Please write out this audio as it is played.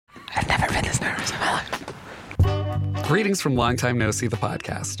years of my life. Greetings from Long Time No See, the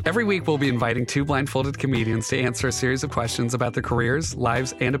podcast. Every week, we'll be inviting two blindfolded comedians to answer a series of questions about their careers,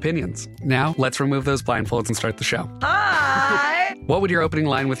 lives, and opinions. Now, let's remove those blindfolds and start the show. Hi! What would your opening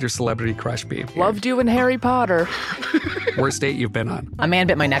line with your celebrity crush be? Loved you in Harry Potter. Worst date you've been on? A man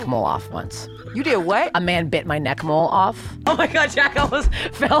bit my neck mole off once. You did what? A man bit my neck mole off. Oh my God, Jack almost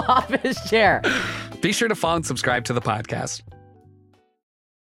fell off his chair. Be sure to follow and subscribe to the podcast.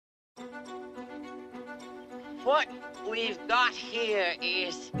 What we've got here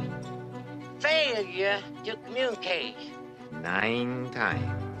is failure to communicate. 9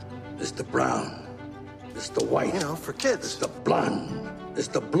 times. Mr. Brown, Mr. White. You know, for kids. Mr. Blonde,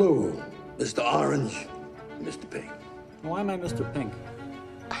 Mr. Blue, Mr. Orange, and Mr. Pink. Why am I Mr. Pink?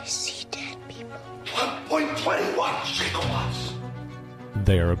 I see dead people. 1.21 gigawatts.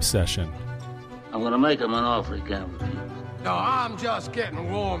 Their obsession. I'm gonna make him an offer he can't refuse. No, I'm just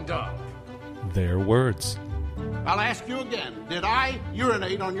getting warmed up. Their words. I'll ask you again. Did I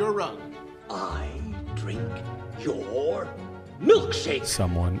urinate on your rug? I drink your milkshake.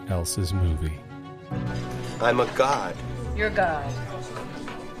 Someone else's movie. I'm a god. You're God.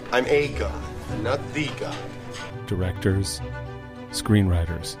 I'm a god, not the god. Directors,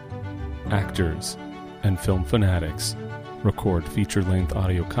 screenwriters, actors, and film fanatics record feature-length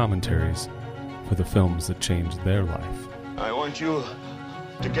audio commentaries for the films that changed their life. I want you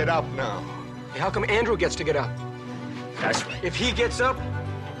to get up now. Hey, how come Andrew gets to get up? That's right. If he gets up,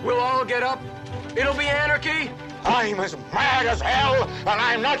 we'll all get up. It'll be anarchy. I'm as mad as hell, and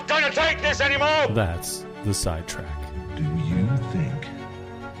I'm not gonna take this anymore! That's the sidetrack. Do you think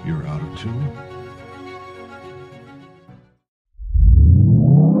you're out of tune?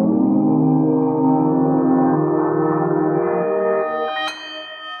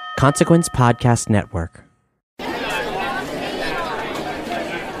 Consequence Podcast Network.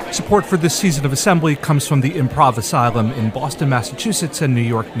 Support for this season of Assembly comes from the Improv Asylum in Boston, Massachusetts, and New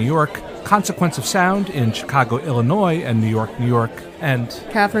York, New York, Consequence of Sound in Chicago, Illinois, and New York, New York, and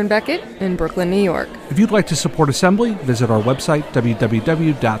Catherine Beckett in Brooklyn, New York. If you'd like to support Assembly, visit our website,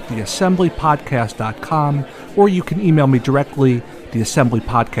 www.theassemblypodcast.com, or you can email me directly,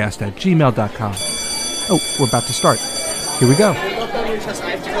 theassemblypodcast@gmail.com. Oh, we're about to start. Here we go.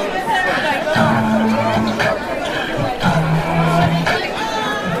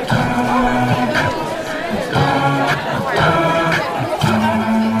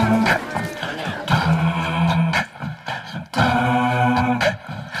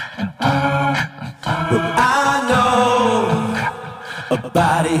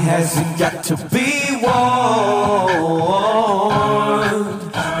 Body hasn't got to be warned,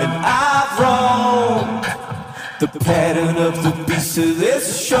 and I've roamed the pattern of the beast of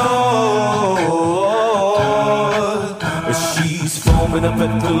this shore. She's foaming up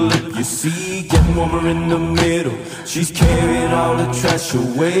at the lip, you see, getting warmer in the middle. She's carrying all the trash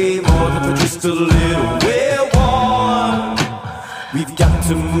away, more than for just a little. We're warm, we've got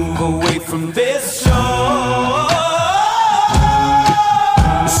to move away from this shore.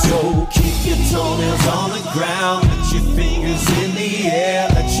 So keep your toenails on the ground, put your fingers in the air,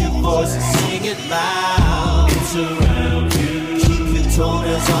 let your voices sing it loud. It's around you. Keep your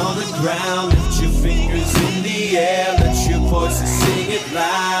toenails on the ground, lift your fingers in the air, let your voices sing it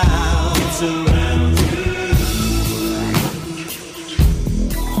loud. It's around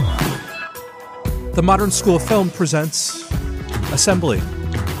you. The Modern School of Film presents Assembly,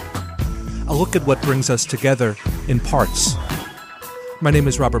 a look at what brings us together in parts. My name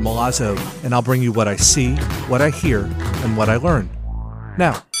is Robert Milazzo, and I'll bring you what I see, what I hear, and what I learn.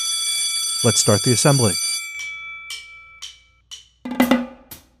 Now, let's start the assembly.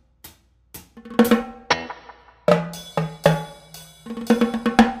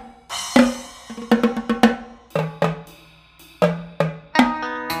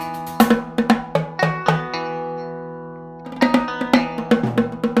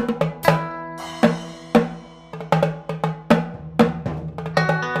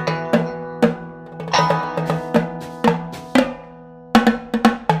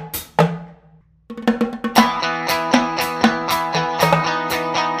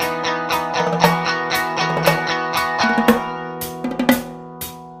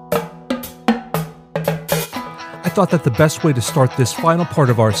 I thought that the best way to start this final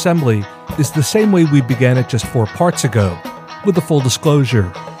part of our assembly is the same way we began it just 4 parts ago, with a full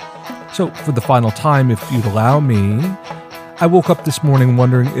disclosure. So, for the final time, if you'd allow me, I woke up this morning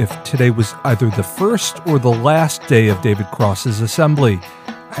wondering if today was either the first or the last day of David Cross's assembly.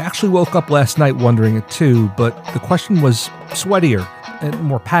 I actually woke up last night wondering it too, but the question was sweatier and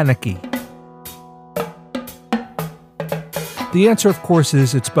more panicky. The answer, of course,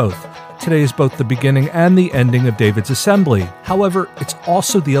 is it's both. today is both the beginning and the ending of David's assembly. However, it's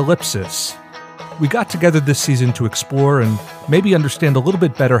also the ellipsis. We got together this season to explore and maybe understand a little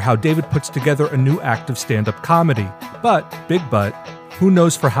bit better how David puts together a new act of stand-up comedy. But, big but, who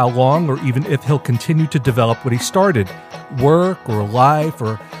knows for how long or even if he'll continue to develop what he started. Work or life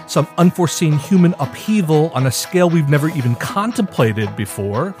or some unforeseen human upheaval on a scale we've never even contemplated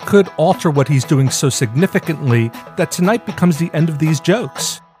before could alter what he's doing so significantly that tonight becomes the end of these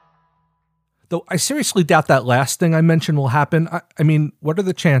jokes. Though I seriously doubt that last thing I mentioned will happen. I mean, what are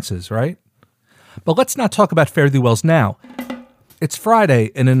the chances, right? But let's not talk about Fare Thee Wells now. It's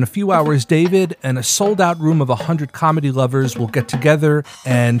Friday, and in a few hours, David and a sold-out room of 100 comedy lovers will get together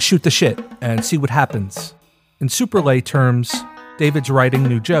and shoot the shit and see what happens. In super lay terms, David's writing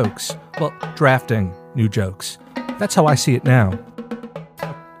new jokes. Well, drafting new jokes. That's how I see it now.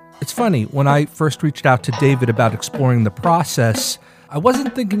 It's funny, when I first reached out to David about exploring the process, I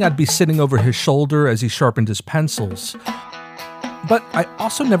wasn't thinking I'd be sitting over his shoulder as he sharpened his pencils. But I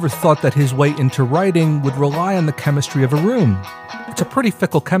also never thought that his way into writing would rely on the chemistry of a room. It's a pretty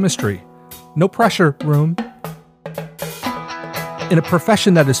fickle chemistry. No pressure, room. In a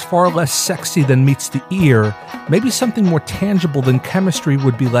profession that is far less sexy than meets the ear, maybe something more tangible than chemistry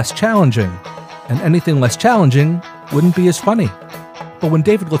would be less challenging. And anything less challenging wouldn't be as funny. But when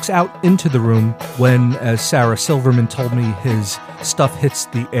David looks out into the room, when, as Sarah Silverman told me, his stuff hits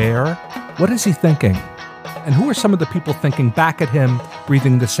the air, what is he thinking? And who are some of the people thinking back at him,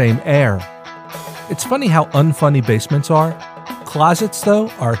 breathing the same air? It's funny how unfunny basements are. Closets, though,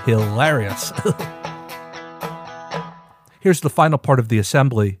 are hilarious. Here's the final part of the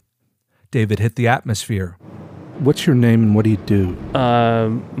assembly. David hit the atmosphere. What's your name and what do you do?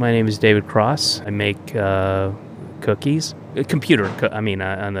 My name is David Cross. I make cookies.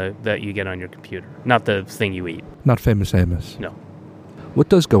 That you get on your computer. Not the thing you eat. Not Famous Amos? No. What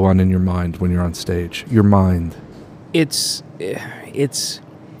does go on in your mind when you're on stage? Your mind. It's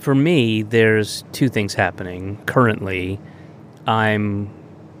for me, there's two things happening. Currently, I'm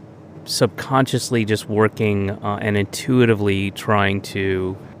subconsciously just working and intuitively trying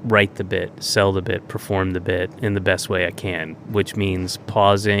to write the bit, sell the bit, perform the bit in the best way I can, which means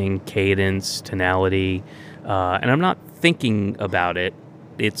pausing, cadence, tonality, and I'm not thinking about it.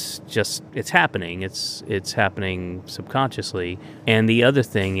 It's happening. It's happening subconsciously. And the other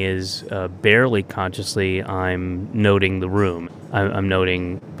thing is, barely consciously, I'm noting the room. I'm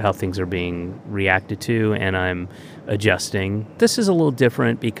noting how things are being reacted to, and I'm adjusting. This is a little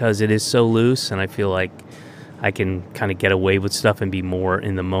different because it is so loose, and I feel like I can kind of get away with stuff and be more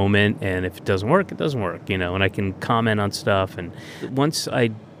in the moment. And if it doesn't work, it doesn't work, and I can comment on stuff. And once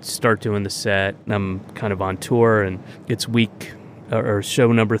I start doing the set, I'm kind of on tour, and it's week or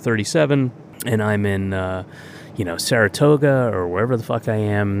show number 37, and I'm in, Saratoga or wherever the fuck I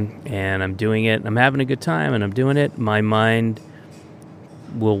am, and I'm doing it, and I'm having a good time, and I'm doing it. My mind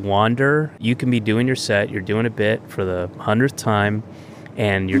will wander. You can be doing your set, you're doing a bit for the 100th time,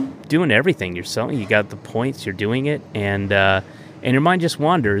 and you're doing everything. You're selling, you got the points, you're doing it, and your mind just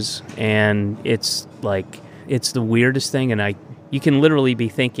wanders, and it's like, it's the weirdest thing, and you can literally be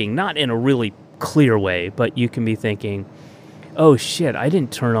thinking, not in a really clear way, but you can be thinking, oh shit, I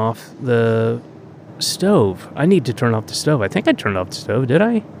didn't turn off the stove. I need to turn off the stove. I think I turned off the stove, did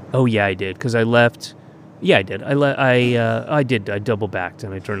I? Oh yeah, I did, because I left. Yeah, I did. I did. I double backed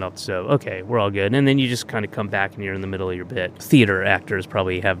and I turned off the stove. Okay, we're all good. And then you just kind of come back and you're in the middle of your bit. Theater actors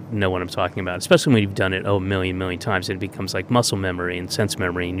probably know what I'm talking about, especially when you've done it a million times. It becomes like muscle memory and sense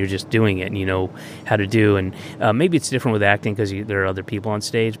memory, and you're just doing it and you know how to do. And maybe it's different with acting because there are other people on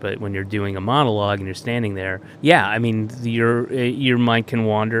stage. But when you're doing a monologue and you're standing there, yeah, I mean your mind can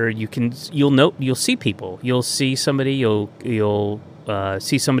wander. You'll see people. You'll see somebody. You'll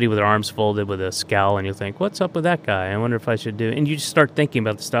see somebody with their arms folded with a scowl, and you'll think, what's up with that guy? I wonder if I should do it. And you just start thinking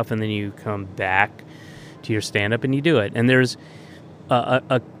about the stuff, and then you come back to your stand-up and you do it. And there's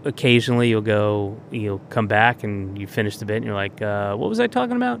occasionally you'll come back and you finish the bit and you're like, what was I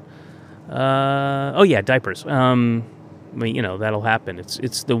talking about? Oh yeah, diapers. That'll happen.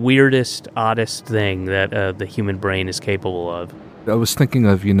 It's the weirdest, oddest thing that the human brain is capable of. I was thinking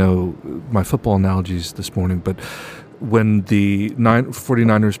of, my football analogies this morning, but when the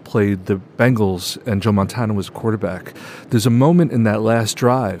 49ers played the Bengals and Joe Montana was quarterback, there's a moment in that last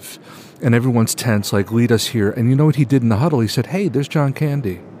drive, and everyone's tense, like, lead us here. And you know what he did in the huddle? He said, hey, there's John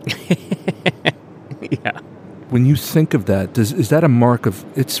Candy. Yeah. When you think of that, is that a mark of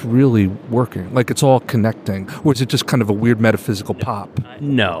it's really working? Like it's all connecting? Or is it just kind of a weird metaphysical pop?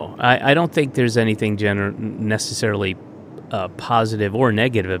 No, I don't think there's anything necessarily positive or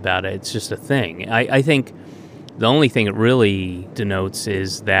negative about it. It's just a thing. I think The only thing it really denotes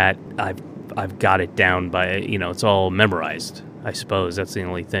is that I've got it down by, it's all memorized. I suppose that's the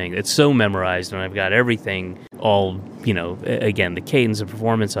only thing. It's so memorized, and I've got everything all, again, the cadence of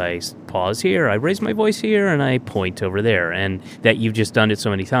performance, I pause here, I raise my voice here, and I point over there. And that you've just done it so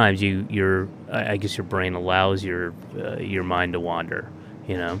many times, I guess your brain allows your mind to wander,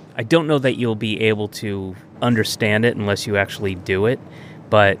 I don't know that you'll be able to understand it unless you actually do it,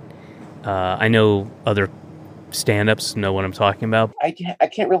 but I know other stand-ups know what I'm talking about. I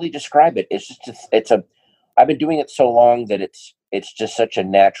can't really describe it. It's just, I've been doing it so long that it's just such a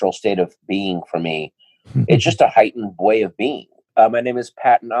natural state of being for me. It's just a heightened way of being. My name is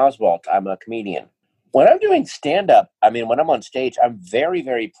Patton Oswalt. I'm a comedian. When I'm doing stand-up, when I'm on stage, I'm very,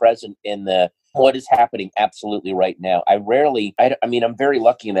 very present in what is happening absolutely right now. I'm very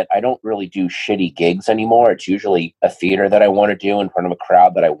lucky in that I don't really do shitty gigs anymore. It's usually a theater that I want to do in front of a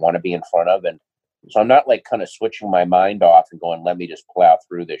crowd that I want to be in front of. And so I'm not like kind of switching my mind off and going, let me just plow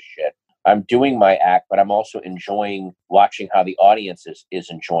through this shit. I'm doing my act, but I'm also enjoying watching how the audience is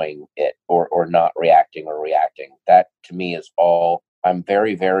enjoying it or not reacting or reacting. That to me is all. I'm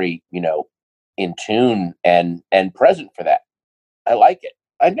very, very, in tune and present for that. I like it.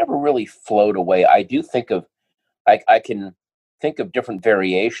 I never really float away. I do think of, I can think of different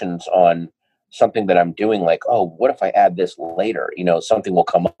variations on something that I'm doing, like, oh, what if I add this later? Something will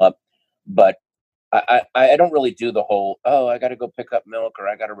come up, but I don't really do the whole, oh, I got to go pick up milk or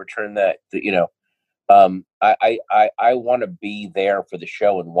I got to return that. I want to be there for the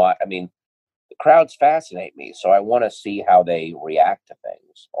show and watch. The crowds fascinate me, so I want to see how they react to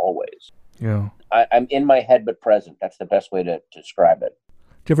things always. Yeah. I'm in my head but present. That's the best way to describe it.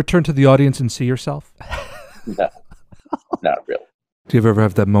 Do you ever turn to the audience and see yourself? No, not really. Do you ever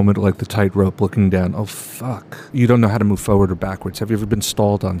have that moment like the tightrope looking down? Oh, fuck. You don't know how to move forward or backwards. Have you ever been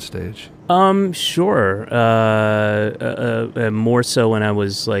stalled on stage? Sure. More so when I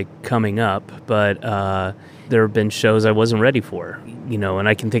was like coming up, but there have been shows I wasn't ready for, and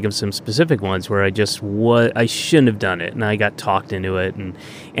I can think of some specific ones where I shouldn't have done it, and I got talked into it,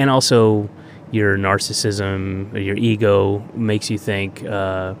 and also your narcissism, or your ego makes you think, excuse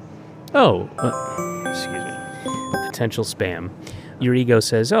me, potential spam. Your ego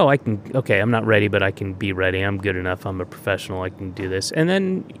says, I'm not ready, but I can be ready. I'm good enough. I'm a professional. I can do this. And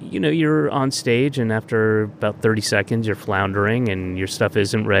then, you're on stage, and after about 30 seconds, you're floundering and your stuff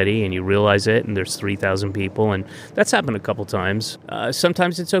isn't ready, and you realize it, and there's 3,000 people. And that's happened a couple times.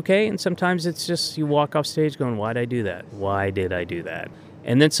 Sometimes it's okay, and sometimes it's just you walk off stage going, why did I do that? Why did I do that?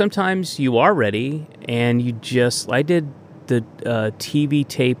 And then sometimes you are ready, and I did the TV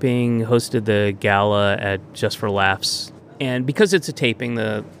taping, hosted the gala at Just for Laughs. And because it's a taping,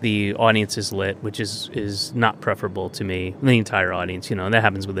 the audience is lit, which is not preferable to me, the entire audience, that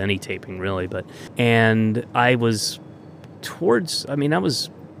happens with any taping, really. And I was I was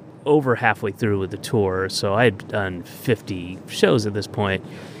over halfway through with the tour, so I had done 50 shows at this point.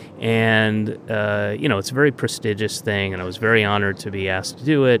 And, it's a very prestigious thing, and I was very honored to be asked to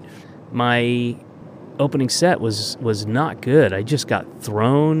do it. My opening set was not good. I just got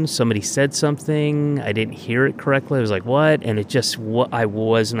thrown. Somebody said something. I didn't hear it correctly. I was like, what? And I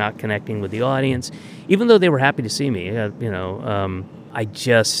was not connecting with the audience, even though they were happy to see me. And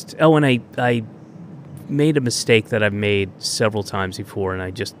I made a mistake that I've made several times before, and I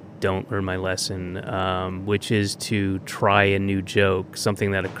just don't learn my lesson, which is to try a new joke, something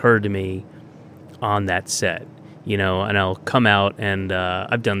that occurred to me on that set, and I'll come out, and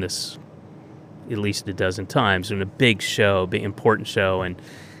I've done this at least a dozen times in a big show, big important show, and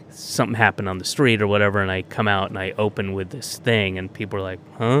something happened on the street or whatever, and I come out and I open with this thing, and people are like,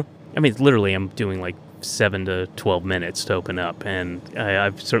 huh? Literally, I'm doing like 7 to 12 minutes to open up, and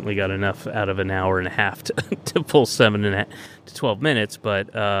I've certainly got enough out of an hour and a half to pull 7 to 12 minutes, but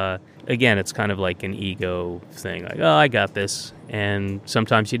again, it's kind of like an ego thing, like, oh, I got this, and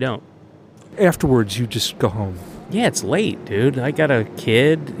sometimes you don't. Afterwards, you just go home. Yeah, it's late, dude. I got a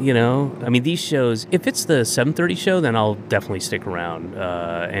kid, these shows, if it's the 7:30 show, then I'll definitely stick around.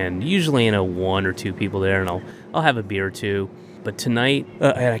 And usually 1 or 2 people there, and I'll have a beer or two. But tonight,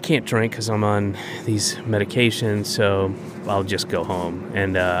 I can't drink because I'm on these medications, so I'll just go home.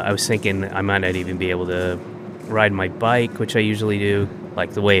 And I was thinking I might not even be able to ride my bike, which I usually do,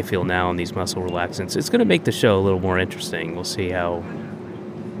 like the way I feel now on these muscle relaxants. It's going to make the show a little more interesting. We'll see how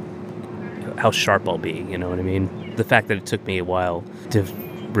sharp I'll be, you know what I mean? The fact that it took me a while to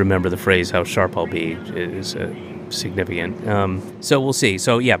remember the phrase "how sharp I'll be" is significant. So we'll see.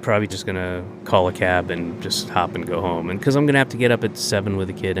 So yeah, probably just gonna call a cab and just hop and go home, and because I'm gonna have to get up at 7 with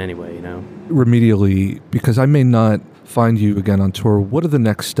a kid anyway, Remedially, because I may not find you again on tour, what are the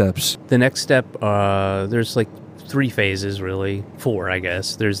next steps? The next step, there's like 3 phases, really. 4, I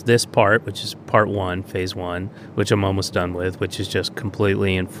guess. There's this part, which is part 1, phase 1, which I'm almost done with, which is just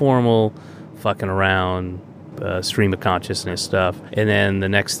completely informal, fucking around, stream of consciousness stuff. And then the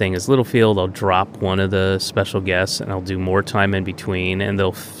next thing is Littlefield. I'll drop one of the special guests, and I'll do more time in between, and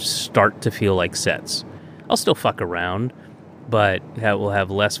they'll start to feel like sets. I'll still fuck around, but we'll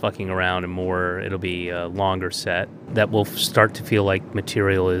have less fucking around and more. It'll be a longer set that will start to feel like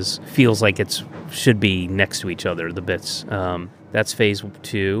material feels like it should be next to each other, the bits. That's phase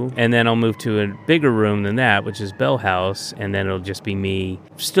 2. And then I'll move to a bigger room than that, which is Bell House, and then it'll just be me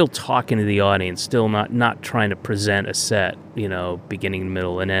still talking to the audience, still not trying to present a set, beginning,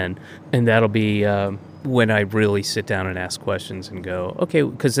 middle, and end. And that'll be when I really sit down and ask questions and go, okay,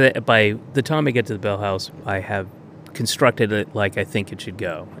 because by the time I get to the Bell House, I have constructed it like I think it should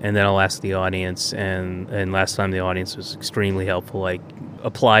go. And then I'll ask the audience, and last time the audience was extremely helpful, like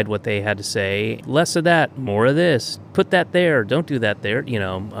applied what they had to say. Less of that, more of this. Put that there, don't do that there,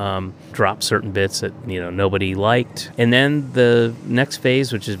 drop certain bits that, nobody liked. And then the next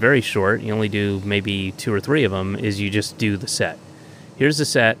phase, which is very short, you only do maybe 2 or 3 of them, is you just do the set. Here's the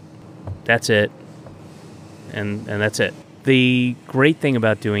set, that's it, and that's it. The great thing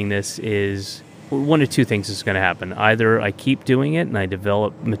about doing this is one of 2 things is going to happen. Either I keep doing it and I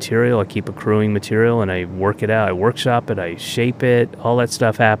develop material, I keep accruing material and I work it out, I workshop it, I shape it, all that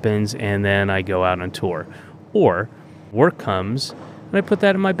stuff happens, and then I go out on tour. Or work comes and I put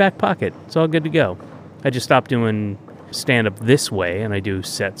that in my back pocket. It's all good to go. I just stopped doing stand-up this way, and I do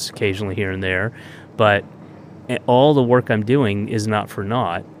sets occasionally here and there, but all the work I'm doing is not for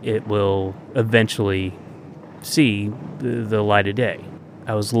naught. It will eventually see the light of day.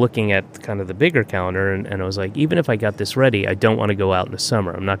 I was looking at kind of the bigger calendar, and I was like, even if I got this ready, I don't want to go out in the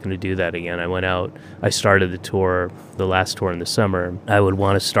summer. I'm not going to do that again. I went out, I started the last tour in the summer. I would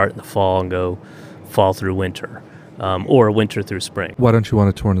want to start in the fall and go fall through winter, or winter through spring. Why don't you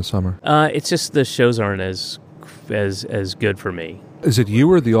want to tour in the summer? It's just the shows aren't as good for me. Is it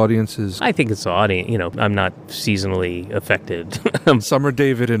you or the audience's? I think it's the audience. I'm not seasonally affected. Summer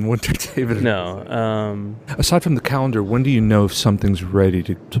David and Winter David. No. Aside from the calendar, when do you know if something's ready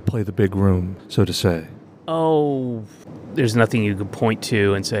to play the big room, so to say? Oh, there's nothing you could point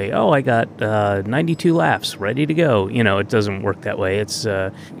to and say, oh, I got 92 laughs, ready to go. It doesn't work that way. It's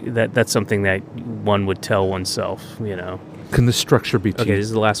that's something that one would tell oneself, Can the structure be Okay, this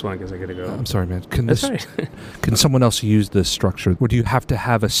is the last one because I got to go. I'm sorry, man. Right. Can someone else use this structure? Or do you have to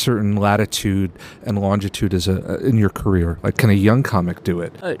have a certain latitude and longitude in your career? Like, can a young comic do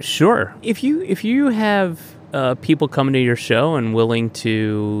it? Sure. If you have people coming to your show and willing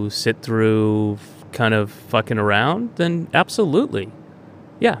to sit through kind of fucking around, then absolutely.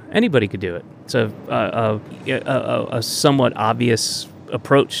 Yeah, anybody could do it. It's a somewhat obvious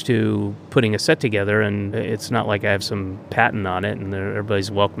approach to putting a set together, and it's not like I have some patent on it, and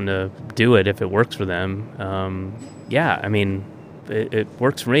everybody's welcome to do it if it works for them. It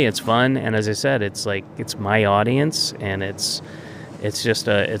works for me. It's fun, and as I said, it's my audience, and it's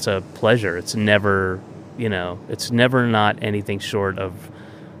a pleasure. It's never not anything short of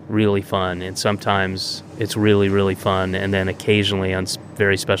really fun, and sometimes it's really, really fun, and then occasionally on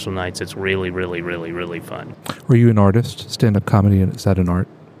very special nights it's really, really, really, really fun. Were you an artist? Stand-up comedy, is that an art?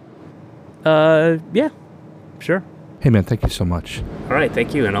 Yeah, sure. Hey man, thank you so much. All right,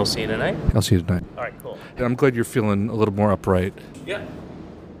 thank you, and I'll see you tonight. I'll see you tonight. All right, cool. And I'm glad you're feeling a little more upright. Yeah.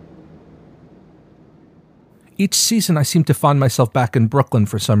 Each season I seem to find myself back in Brooklyn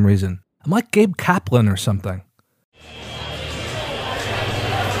for some reason. I'm like Gabe Kaplan or something.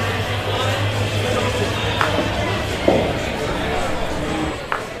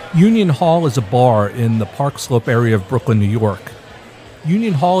 Union Hall is a bar in the Park Slope area of Brooklyn, New York.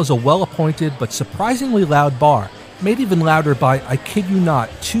 Union Hall is a well-appointed but surprisingly loud bar, made even louder by, I kid you not,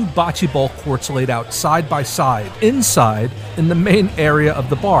 2 bocce ball courts laid out side by side, inside, in the main area of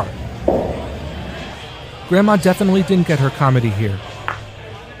the bar. Grandma definitely didn't get her comedy here.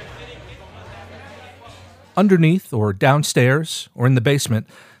 Underneath, or downstairs, or in the basement,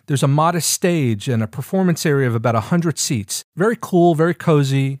 there's a modest stage and a performance area of about 100 seats. Very cool, very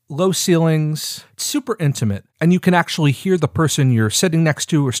cozy, low ceilings, super intimate, and you can actually hear the person you're sitting next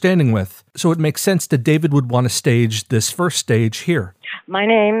to or standing with. So it makes sense that David would want to stage this first stage here. My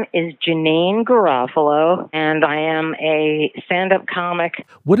name is Janine Garofalo, and I am a stand-up comic.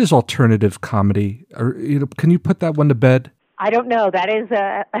 What is alternative comedy? Or, can you put that one to bed? I don't know. That is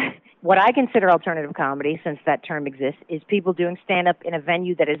what I consider alternative comedy, since that term exists, is people doing stand-up in a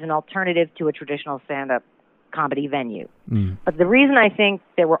venue that is an alternative to a traditional stand-up comedy venue. Mm. But the reason I think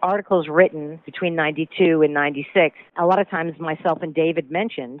there were articles written between 92 and 96, a lot of times myself and David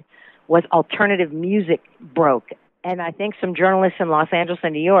mentioned, was alternative music broke. And I think some journalists in Los Angeles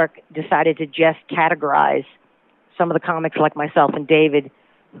and New York decided to just categorize some of the comics like myself and David,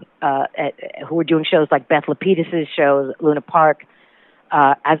 who were doing shows like Beth Lapidus' shows, Luna Park,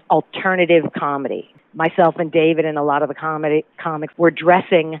 as alternative comedy. Myself and David and a lot of the comics were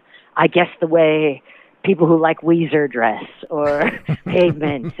dressing, I guess, the way people who like Weezer dress, or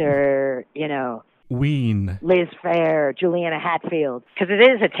Pavement, or, Ween. Liz Phair, Juliana Hatfield. Because it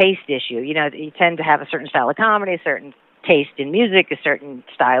is a taste issue. You tend to have a certain style of comedy, a certain taste in music, a certain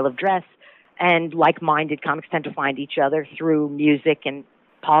style of dress. And like-minded comics tend to find each other through music and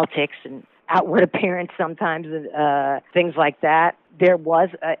politics and outward appearance sometimes, things like that. There was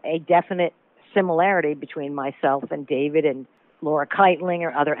a definite similarity between myself and David and Laura Keitling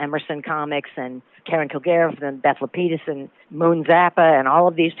or other Emerson comics and Karen Kilgariff and Beth Lapidus and Moon Zappa and all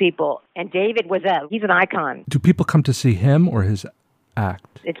of these people. And David he's an icon. Do people come to see him or his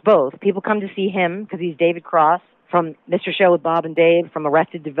act? It's both. People come to see him because he's David Cross from Mr. Show with Bob and Dave, from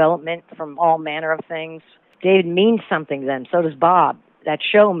Arrested Development, from all manner of things. David means something to them. So does Bob. That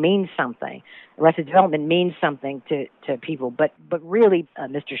show means something. Arrested Development means something to people, but really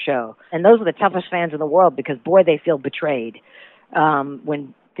Mr. Show. And those are the toughest fans in the world because, boy, they feel betrayed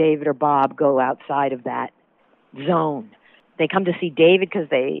when David or Bob go outside of that zone. They come to see David because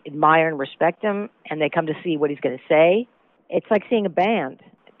they admire and respect him, and they come to see what he's going to say. It's like seeing a band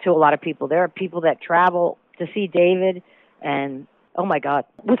to a lot of people. There are people that travel to see David, and, oh, my God.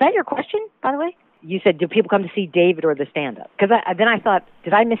 Was that your question, by the way? You said, do people come to see David or the stand-up? Because then I thought,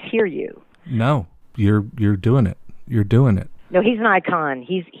 did I mishear you? No, you're doing it. You're doing it. No, he's an icon.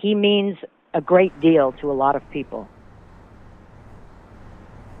 He means a great deal to a lot of people.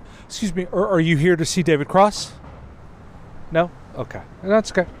 Excuse me, are you here to see David Cross? No? Okay.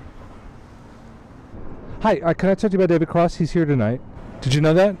 That's okay. Hi, can I talk to you about David Cross? He's here tonight. Did you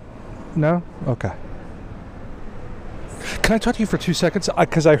know that? No? Okay. Can I talk to you for 2 seconds?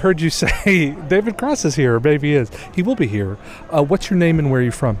 Because I heard you say David Cross is here, or maybe he is. He will be here. What's your name and where are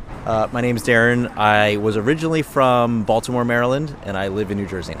you from? My name's Darren. I was originally from Baltimore, Maryland, and I live in New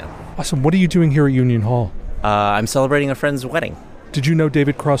Jersey now. Awesome. What are you doing here at Union Hall? I'm celebrating a friend's wedding. Did you know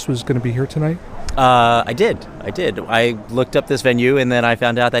David Cross was going to be here tonight? I did. I looked up this venue, and then I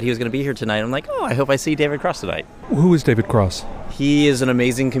found out that he was going to be here tonight. I'm like, I hope I see David Cross tonight. Who is David Cross? He is an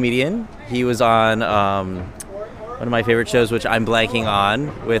amazing comedian. He was on one of my favorite shows, which I'm blanking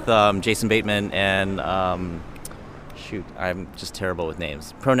on, with Jason Bateman and, I'm just terrible with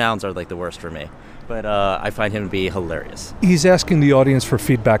names. Pronouns are like the worst for me. But I find him to be hilarious. He's asking the audience for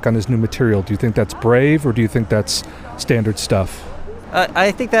feedback on his new material. Do you think that's brave, or do you think that's standard stuff?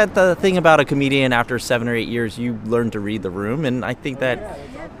 I think that the thing about a comedian, after 7 or 8 years, you learn to read the room, and I think that...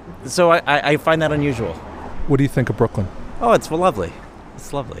 So I find that unusual. What do you think of Brooklyn? Oh, it's lovely.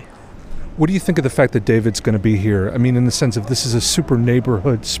 It's lovely. What do you think of the fact that David's going to be here? I mean, in the sense of this is a super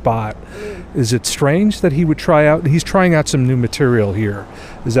neighborhood spot. Is it strange that he would try out... He's trying out some new material here.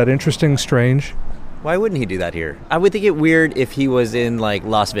 Is that interesting, strange? Why wouldn't he do that here? I would think it weird if he was in, like,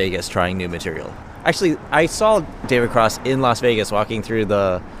 Las Vegas trying new material. Actually, I saw David Cross in Las Vegas walking through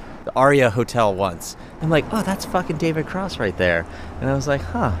the Aria Hotel once. I'm like, oh, that's fucking David Cross right there. And I was like,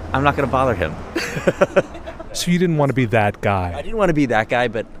 I'm not going to bother him. So you didn't want to be that guy? I didn't want to be that guy,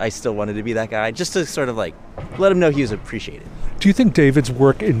 but I still wanted to be that guy, just to sort of, like, let him know he was appreciated. Do you think David's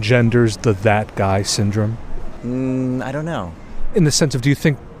work engenders the that guy syndrome? I don't know. In the sense of, do you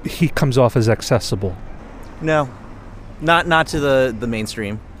think he comes off as accessible? No. Not to the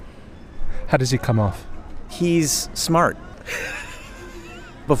mainstream. How does he come off? He's smart.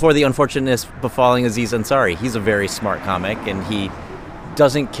 Before the unfortunateness befalling Aziz Ansari, he's a very smart comic, and he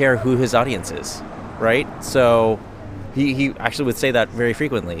doesn't care who his audience is, right? So he actually would say that very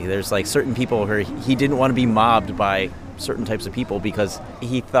frequently. There's like certain people who he didn't want to be mobbed by certain types of people because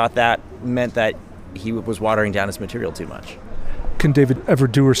he thought that meant that he was watering down his material too much. Can David ever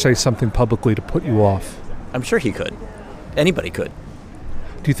do or say something publicly to put you off? I'm sure he could. Anybody could.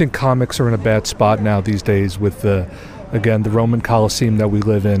 Do you think comics are in a bad spot now these days with the Roman Colosseum that we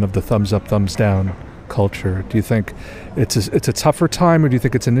live in of the thumbs up, thumbs down culture? Do you think it's a tougher time, or do you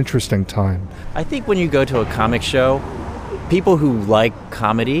think it's an interesting time? I think when you go to a comic show, people who like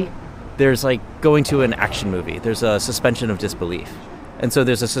comedy, there's like going to an action movie. There's a suspension of disbelief. And so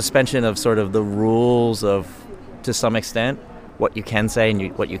there's a suspension of sort of the rules of, to some extent, what you can say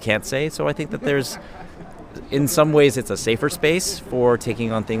and what you can't say. So I think that there's... In some ways, it's a safer space for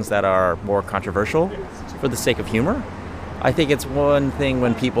taking on things that are more controversial for the sake of humor. I think it's one thing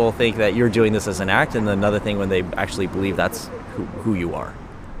when people think that you're doing this as an act, and another thing when they actually believe that's who you are.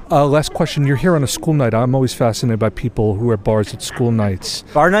 Last question. You're here on a school night. I'm always fascinated by people who are at bars at school nights.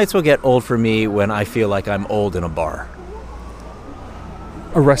 Bar nights will get old for me when I feel like I'm old in a bar.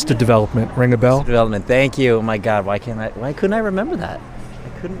 Arrested Development. Ring a bell? Arrested Development. Thank you. Oh my God. Why couldn't I remember that?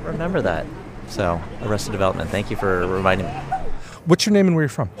 I couldn't remember that. So, Arrested Development. Thank you for reminding me. What's your name and where you're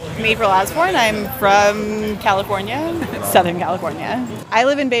from? I'm April Osborne. I'm from California, Southern California. I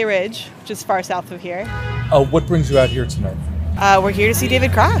live in Bay Ridge, just far south of here. What brings you out here tonight? We're here to see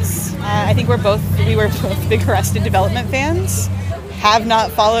David Cross. I think we were both big Arrested Development fans. Have not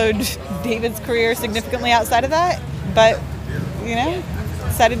followed David's career significantly outside of that, but,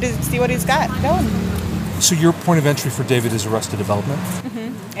 excited to see what he's got going. So your point of entry for David is Arrested Development?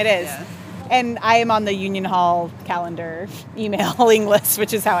 Mm-hmm. It is. Yeah. And I am on the Union Hall calendar emailing list,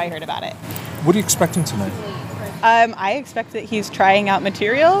 which is how I heard about it. What are you expecting tonight? I expect that he's trying out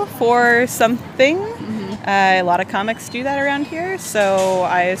material for something. Mm-hmm. A lot of comics do that around here, so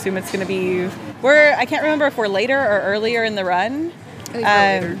I assume it's going to be... I can't remember if we're later or earlier in the run.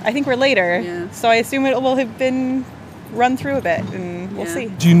 I think we're later. Yeah. So I assume it will have been run through a bit, and we'll see.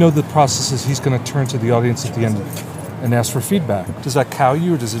 Do you know the process is he's going to turn to the audience at the end and ask for feedback? Does that cow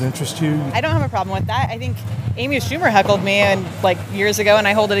you, or does it interest you? I don't have a problem with that. I think Amy Schumer heckled me years ago, and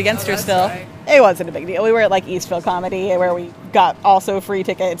I hold it against her still. Right. It wasn't a big deal. We were at Eastville Comedy, where we got also free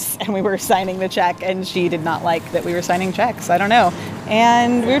tickets, and we were signing the check, and she did not like that we were signing checks. I don't know.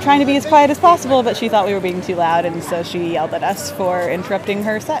 And we were trying to be as quiet as possible, but she thought we were being too loud, and so she yelled at us for interrupting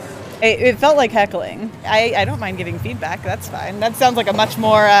her set. It felt like heckling. I don't mind giving feedback. That's fine. That sounds like a much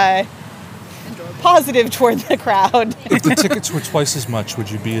more positive toward the crowd. If the tickets were twice as much, would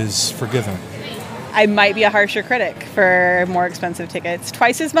you be as forgiving? I might be a harsher critic for more expensive tickets.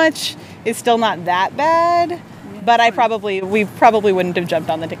 Twice as much is still not that bad, but we probably wouldn't have jumped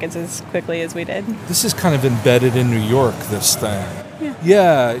on the tickets as quickly as we did. This is kind of embedded in New York, this thing.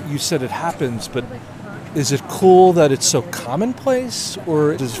 Yeah, you said it happens, but is it cool that it's so commonplace,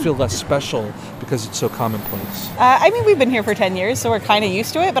 or does it feel less special because it's so commonplace? We've been here for 10 years, so we're kind of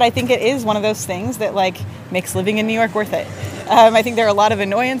used to it, but I think it is one of those things that makes living in New York worth it. I think there are a lot of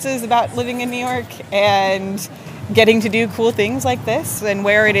annoyances about living in New York and getting to do cool things like this, and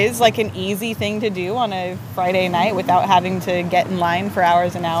where it is an easy thing to do on a Friday night without having to get in line for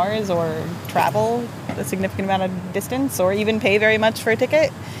hours and hours or travel a significant amount of distance or even pay very much for a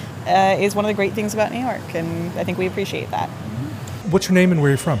ticket. Is one of the great things about New York, and I think we appreciate that. What's your name and where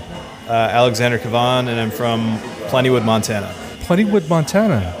you're from? Alexander Cavan, and I'm from Plentywood, Montana. Plentywood,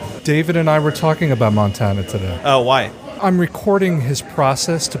 Montana. David and I were talking about Montana today. Oh, why? I'm recording his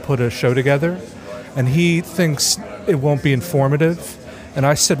process to put a show together, and he thinks it won't be informative. And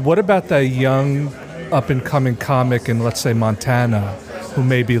I said, what about that young, up-and-coming comic in, let's say, Montana, who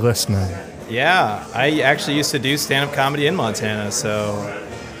may be listening? Yeah, I actually used to do stand-up comedy in Montana,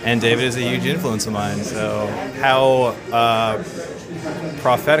 and David is a huge influence of mine, so how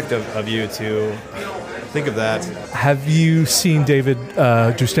prophetic of you to think of that. Have you seen David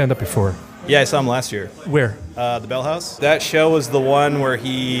do stand-up before? Yeah, I saw him last year. Where? The Bell House. That show was the one where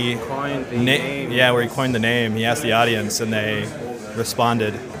he coined the name. Yeah, where he coined the name. He asked the audience, and they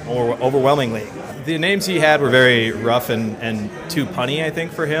responded overwhelmingly. The names he had were very rough and too punny, I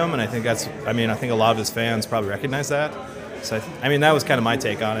think, for him, and I think I think a lot of his fans probably recognize that. So that was kind of my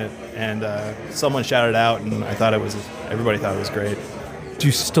take on it, and someone shouted out, and I thought everybody thought it was great. Do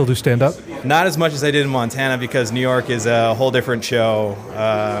you still do stand-up? Not as much as I did in Montana, because New York is a whole different show.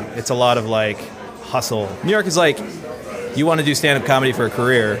 It's a lot of hustle. New York is you want to do stand-up comedy for a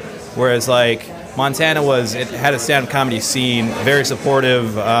career, whereas Montana had a stand-up comedy scene, very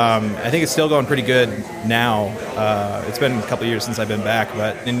supportive. I think it's still going pretty good now. It's been a couple of years since I've been back,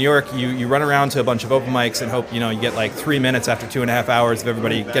 but in New York, you run around to a bunch of open mics and hope you get 3 minutes after 2.5 hours of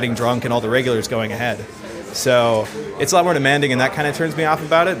everybody getting drunk and all the regulars going ahead. So it's a lot more demanding, and that kind of turns me off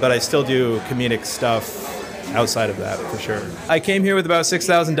about it, but I still do comedic stuff outside of that, for sure. I came here with about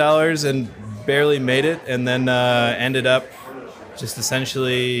 $6,000 and barely made it, and then ended up just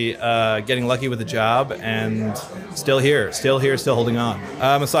essentially getting lucky with a job, and still here, still holding on.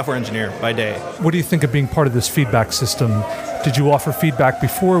 I'm a software engineer by day. What do you think of being part of this feedback system? Did you offer feedback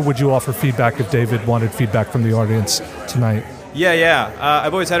before? Would you offer feedback if David wanted feedback from the audience tonight? Yeah.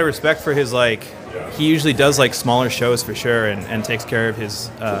 I've always had a respect for his he usually does smaller shows for sure, and takes care of his,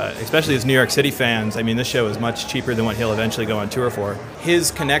 especially his New York City fans. This show is much cheaper than what he'll eventually go on tour for.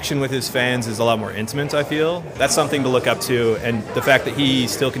 His connection with his fans is a lot more intimate, I feel. That's something to look up to, and the fact that he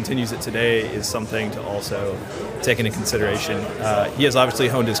still continues it today is something to also take into consideration. He has obviously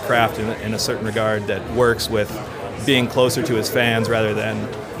honed his craft in a certain regard that works with being closer to his fans rather than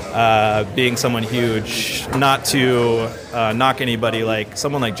being someone huge. Not to knock anybody, like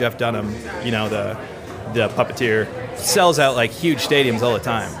someone like Jeff Dunham, the puppeteer, sells out like huge stadiums all the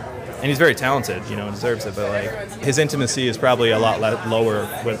time. And he's very talented, and deserves it, but like his intimacy is probably a lot lower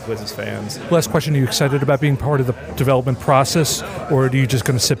with his fans. Last question, are you excited about being part of the development process, or are you just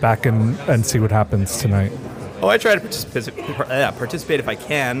going to sit back and see what happens tonight? Oh, I try to participate if I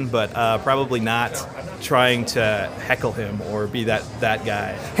can, but probably not trying to heckle him or be that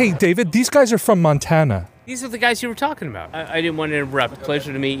guy. Hey, David, these guys are from Montana. These are the guys you were talking about. I didn't want to interrupt.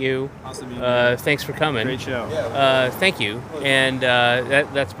 Pleasure to meet you. Awesome to meet you. Thanks for coming. Great show. Thank you. And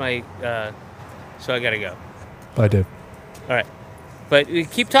that's my... so I got to go. Bye, Dave. All right. But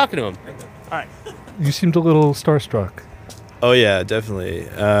keep talking to him. All right. You seemed a little starstruck. Oh, yeah, definitely.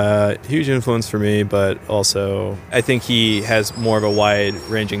 Huge influence for me, but also I think he has more of a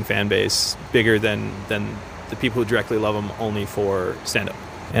wide-ranging fan base, bigger than the people who directly love him only for stand-up.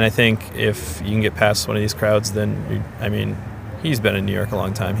 And I think if you can get past one of these crowds, then, he's been in New York a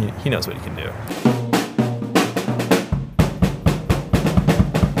long time. He knows what he can do.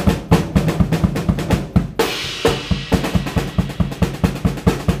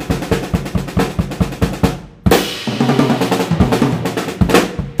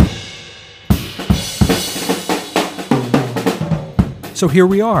 So here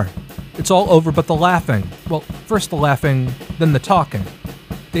we are. It's all over but the laughing. Well, first the laughing, then the talking.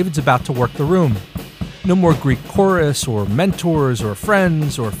 David's about to work the room. No more Greek chorus, or mentors, or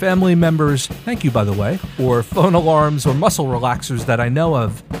friends, or family members, thank you by the way, or phone alarms, or muscle relaxers that I know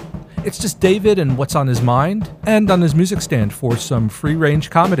of. It's just David and what's on his mind, and on his music stand for some free-range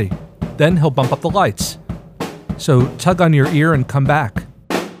comedy. Then he'll bump up the lights. So tug on your ear and come back.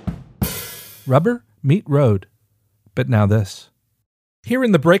 Rubber, meet road. But now this. Here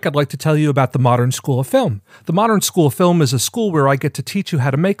in the break, I'd like to tell you about the Modern School of Film. The Modern School of Film is a school where I get to teach you how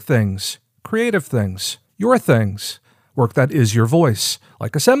to make things, creative things, your things, work that is your voice,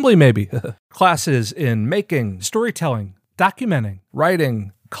 like assembly maybe. Classes in making, storytelling, documenting,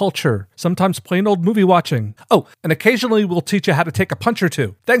 writing, culture, sometimes plain old movie watching. Oh, and occasionally we'll teach you how to take a punch or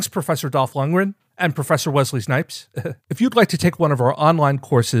two. Thanks, Professor Dolph Lundgren. And Professor Wesley Snipes. If you'd like to take one of our online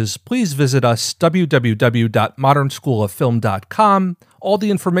courses, please visit us, www.modernschooloffilm.com. All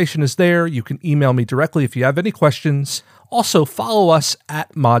the information is there. You can email me directly if you have any questions. Also, follow us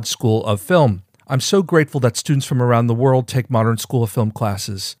at Mod School of Film. I'm so grateful that students from around the world take Modern School of Film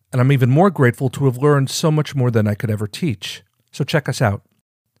classes, and I'm even more grateful to have learned so much more than I could ever teach. So check us out.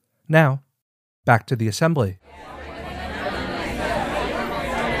 Now, back to the assembly.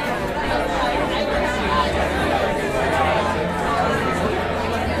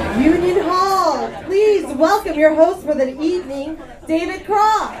 Union Hall, please welcome your host for the evening, David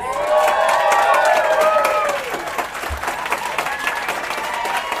Cross.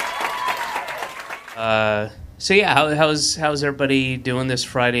 So yeah, how's everybody doing this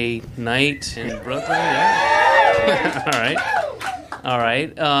Friday night in Brooklyn? Yeah. All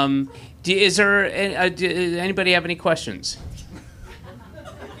right. Is there anybody have any questions?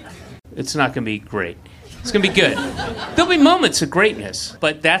 It's not going to be great. It's going to be good. There'll be moments of greatness,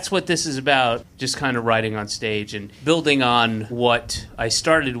 but that's what this is about, just kind of writing on stage and building on what I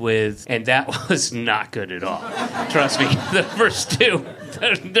started with, and that was not good at all. Trust me, the first two,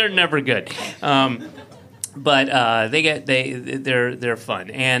 they're never good. But they're fun.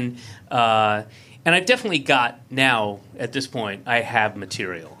 And I've definitely got, now, at this point, I have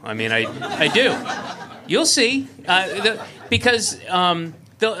material. I mean, I do. You'll see. Because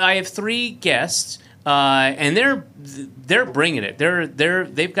I have 3 guests, and they're bringing it.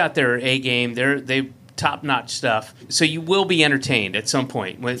 They've got their A game. They've top-notch stuff. So you will be entertained at some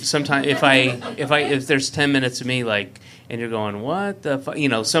point. Sometime if there's 10 minutes of me and you're going, what the fuck?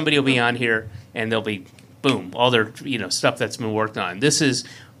 Somebody will be on here and they'll be boom, all their stuff that's been worked on. This is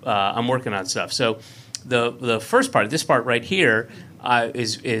I'm working on stuff. So the first part, this part right here,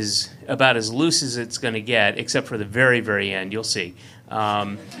 is about as loose as it's going to get, except for the very, very end. You'll see.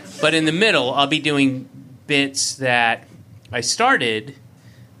 But in the middle, I'll be doing bits that I started,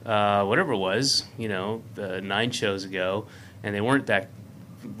 whatever it was, 9 shows ago, and they weren't that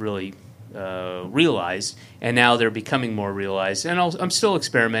really realized, and now they're becoming more realized. And I'm still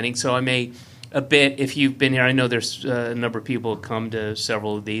experimenting, so I may a bit. If you've been here, I know there's a number of people who come to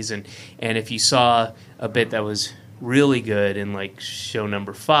several of these, and if you saw a bit that was really good in show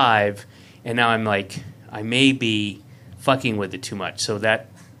number 5, and now I'm I may be fucking with it too much, so that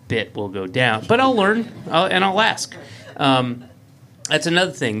bit will go down. But I'll learn, and I'll ask. That's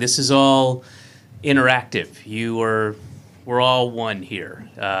another thing. This is all interactive. We're all one here.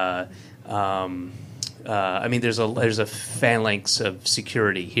 I mean, there's a phalanx of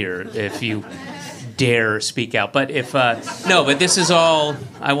security here if you dare speak out. But if no, but this is all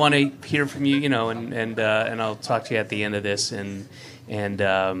I want to hear from you, and I'll talk to you at the end of this, and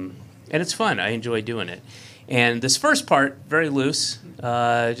it's fun. I enjoy doing it. And this first part, very loose,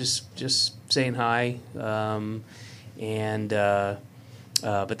 just saying hi, but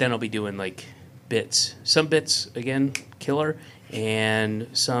then I'll be doing like bits. Some bits again, killer, and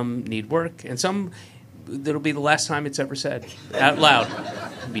some need work, and some that'll be the last time it's ever said out loud.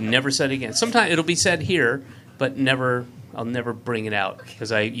 It'll be never said again. Sometimes it'll be said here, but never. I'll never bring it out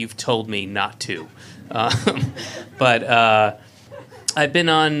because you've told me not to. But I've been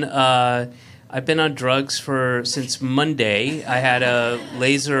on drugs since Monday. I had a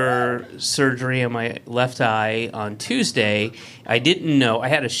laser surgery on my left eye on Tuesday. I didn't know. I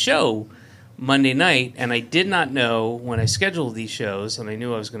had a show Monday night, and I did not know when I scheduled these shows, and I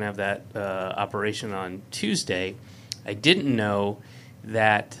knew I was going to have that operation on Tuesday. I didn't know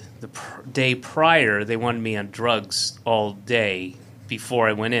that the day prior they wanted me on drugs all day before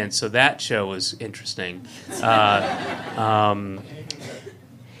I went in, so that show was interesting.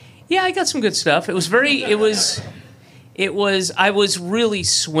 Yeah, I got some good stuff. I was really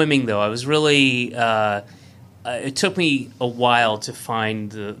swimming, though. I was really, it took me a while to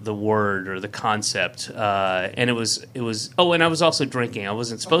find the word or the concept. And it was, and I was also drinking. I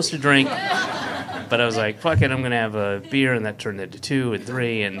wasn't supposed to drink, but I was like, fuck it, I'm going to have a beer. And that turned into 2 and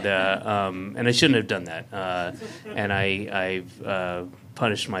 3. And I shouldn't have done that. And I've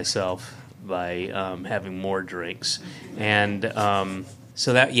punished myself by having more drinks. And,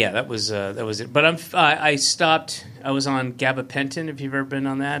 so that was it. But I stopped. I was on gabapentin. If you've ever been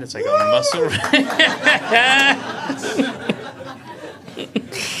on that, it's like a muscle.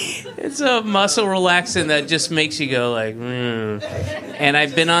 It's a muscle relaxant that just makes you go like. And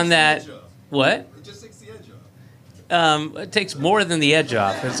I've been on that. What? It just takes the edge off. It takes more than the edge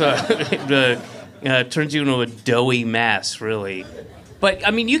off. It turns you into a doughy mass, really. But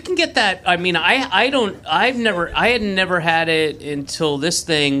I mean, you can get that. I mean, I had never had it until this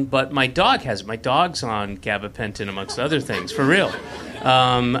thing. But my dog has it. My dog's on gabapentin amongst other things, for real.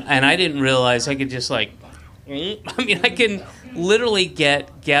 And I didn't realize I could just like. I mean, I can literally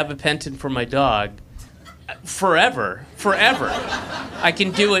get gabapentin for my dog forever. I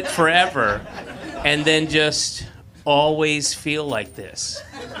can do it forever, and then just always feel like this.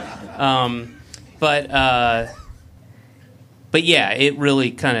 But yeah, it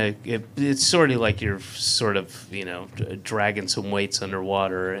really kind of, it's sort of like you're sort of, dragging some weights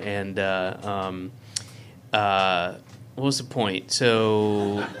underwater. And what was the point?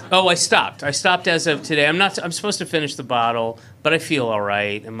 So, I stopped. I stopped as of today. I'm supposed to finish the bottle, but I feel all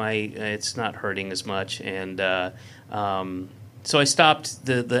right. And it's not hurting as much. And so I stopped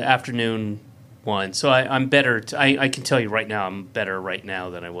the afternoon one. So I'm better. I can tell you right now, I'm better right now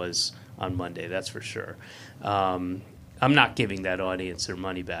than I was on Monday. That's for sure. I'm not giving that audience their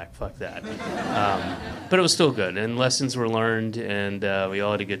money back. Fuck that. But it was still good, and lessons were learned, and we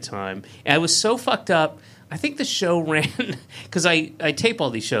all had a good time. And I was so fucked up. I think the show ran, because I tape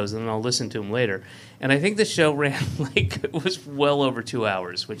all these shows, and then I'll listen to them later. And I think the show ran, it was well over 2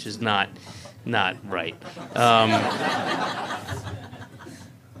 hours, which is not right.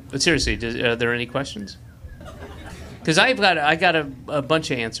 But seriously, are there any questions? Because I got a bunch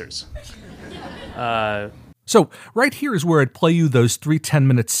of answers. So right here is where I'd play you those 3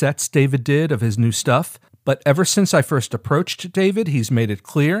 10-minute sets David did of his new stuff. But ever since I first approached David, he's made it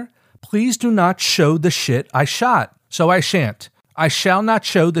clear, please do not show the shit I shot. So I shan't. I shall not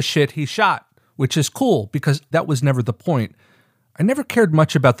show the shit he shot, which is cool because that was never the point. I never cared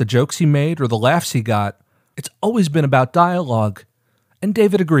much about the jokes he made or the laughs he got. It's always been about dialogue. And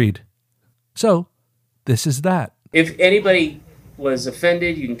David agreed. So this is that. If anybody was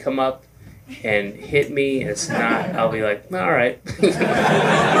offended, you can come up and hit me. It's not, I'll be like, all right.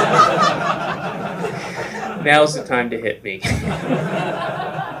 Now's the time to hit me.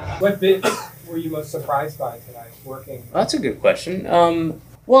 What bit were you most surprised by tonight working? That's a good question.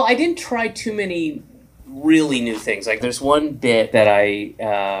 Well, I didn't try too many really new things. Like there's one bit that I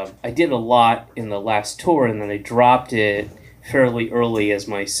did a lot in the last tour, and then I dropped it fairly early as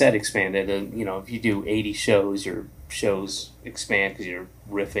my set expanded. And if you do 80 shows, your shows expand because you're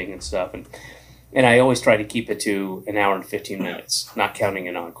riffing and stuff, and I always try to keep it to an hour and 15 minutes, not counting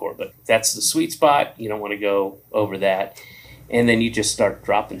an encore, but that's the sweet spot. You don't want to go over that, and then you just start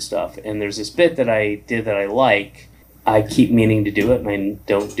dropping stuff. And there's this bit that I did that I like. I keep meaning to do it, and I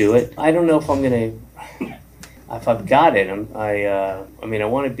don't do it. I don't know if I'm gonna, if I've got it. I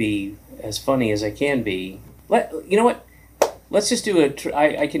want to be as funny as I can be. You know what? let's just do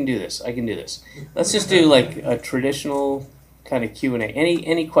I can do this. Let's just do like a traditional kind of Q&A.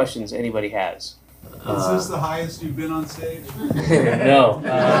 Any questions anybody has? Is this the highest you've been on stage? No.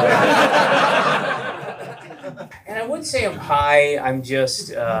 And I wouldn't say I'm high. I'm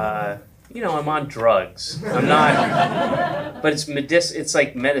just, I'm on drugs. I'm not, but it's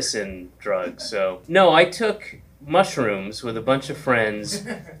like medicine drugs. So no, I took mushrooms with a bunch of friends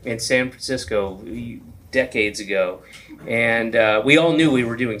in San Francisco decades ago, and we all knew we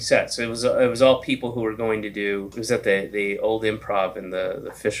were doing sets. It was all people who were going to do. It was at the old Improv in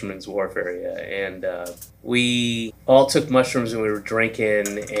the Fisherman's Wharf area, and we all took mushrooms and we were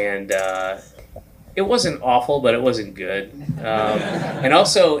drinking, and it wasn't awful, but it wasn't good. And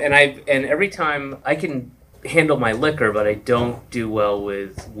every time I can handle my liquor, but I don't do well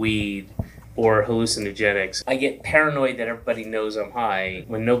with weed or hallucinogenics. I get paranoid that everybody knows I'm high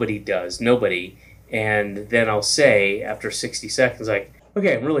when nobody does. Nobody. And then I'll say, after 60 seconds, like,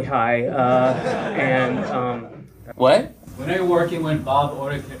 okay, I'm really high. What? When are you working when Bob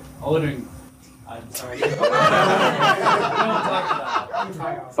Oden... I'm sorry.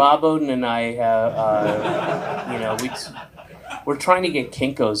 Bob Oden and I have, we're trying to get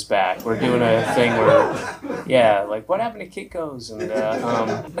Kinko's back. We're doing a thing where, like, what happened to Kinko's? And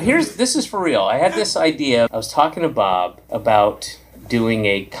this is for real. I had this idea. I was talking to Bob about doing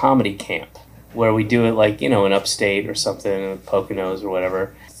a comedy camp where we do it like, in upstate or something, in Poconos or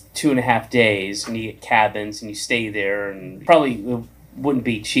whatever. 2.5 days, and you get cabins, and you stay there, and probably it wouldn't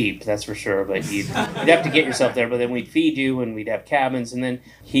be cheap, that's for sure, but you'd have to get yourself there, but then we'd feed you, and we'd have cabins, and then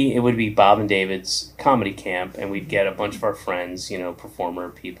it would be Bob and David's comedy camp, and we'd get a bunch of our friends, performer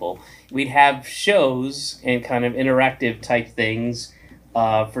people. We'd have shows and kind of interactive type things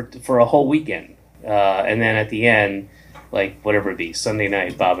for a whole weekend. And then at the end, like whatever it be, Sunday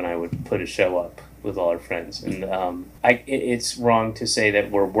night, Bob and I would put a show up with all our friends. And it's wrong to say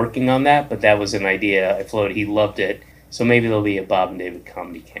that we're working on that, but that was an idea I floated. He loved it. So maybe there'll be a Bob and David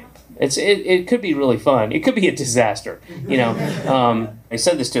comedy camp. It could be really fun. It could be a disaster. I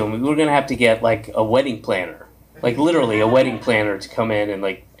said this to him. We were going to have to get like a wedding planner, like literally a wedding planner to come in and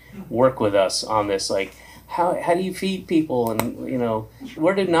like work with us on this. Like, how do you feed people, and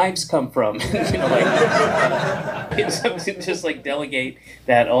where do knives come from? Just like delegate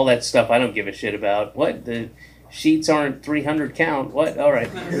all that stuff. I don't give a shit about. What, the sheets aren't 300 count? What? All right.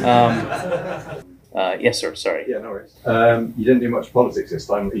 Yes, sir. Sorry. Yeah, no worries. You didn't do much politics this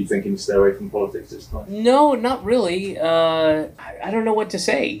time. Are you thinking to stay away from politics this time? No, not really. I don't know what to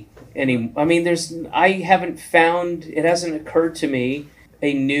say. I haven't found. It hasn't occurred to me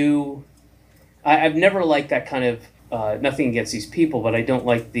a new. I've never liked that kind of, nothing against these people, but I don't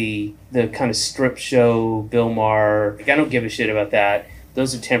like the kind of strip show, Bill Maher. Like, I don't give a shit about that.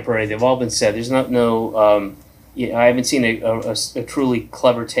 Those are temporary. They've all been said. There's I haven't seen a truly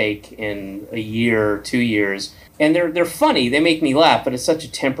clever take in a year or 2 years. And they're funny. They make me laugh, but it's such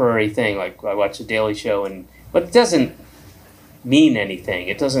a temporary thing. Like, I watch The Daily Show, but it doesn't mean anything.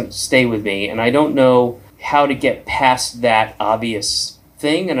 It doesn't stay with me, and I don't know how to get past that obvious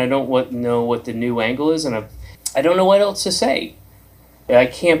thing, and I don't know what the new angle is, and I don't know what else to say. I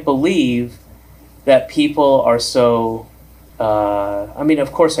can't believe that people are so.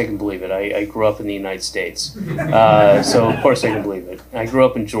 Of course I can believe it. I grew up in the United States, so of course I can believe it. I grew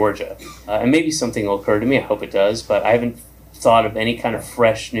up in Georgia, and maybe something will occur to me. I hope it does, but I haven't thought of any kind of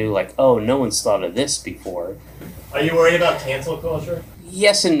fresh new, like, oh, no one's thought of this before. Are you worried about cancel culture?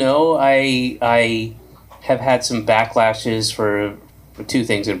 Yes and no. I have had some backlashes for two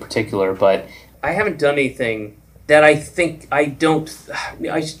things in particular, but I haven't done anything that I don't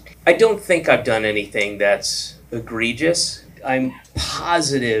think I've done anything that's egregious. I'm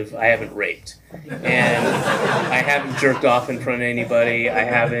positive I haven't raped, and I haven't jerked off in front of anybody. I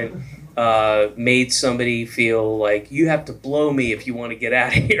haven't made somebody feel like you have to blow me if you want to get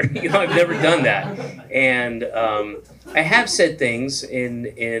out of here. I've never done that, and I have said things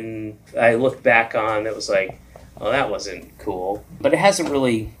I look back on that was like, oh, that wasn't cool. But it hasn't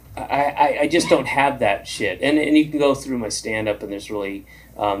really. I just don't have that shit. And you can go through my stand-up, and there's really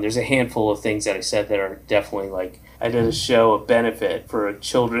there's a handful of things that I said that are definitely like. I did a show, a benefit for a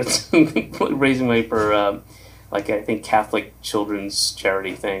children's raising money for I think Catholic children's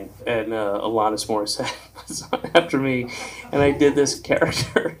charity thing, and Alanis Morissette was on after me, and I did this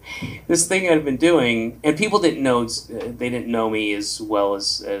character, this thing I'd been doing, and people didn't know, they didn't know me as well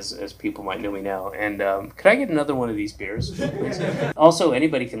as people might know me now. And could I get another one of these beers, please? Also,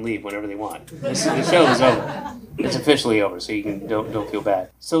 anybody can leave whenever they want. The show is over. It's officially over, so you can don't feel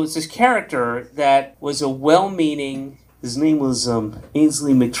bad. So it's this character that was a well-meaning. His name was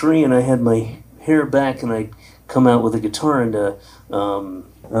Ainsley McTree, and I had my hair back, and I come out with a guitar and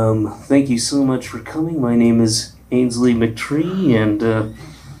thank you so much for coming. My name is Ainsley McTree, and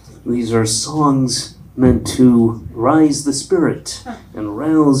these are songs meant to rise the spirit and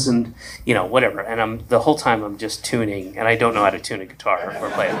rouse and, you know, whatever. And the whole time I'm just tuning, and I don't know how to tune a guitar or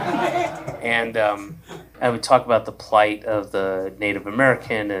play it. And I would talk about the plight of the Native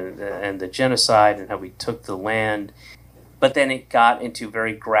American and the genocide and how we took the land. But then it got into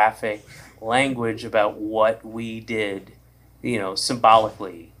very graphic language about what we did, you know,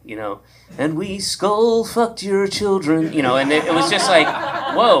 symbolically, you know, and we skull fucked your children, you know, and it was just like,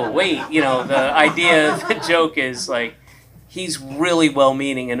 whoa, wait, you know, the idea, the joke is like, he's really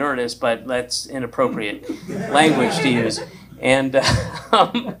well-meaning and earnest, but that's inappropriate language to use. And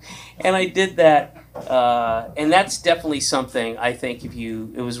and I did that, and that's definitely something I think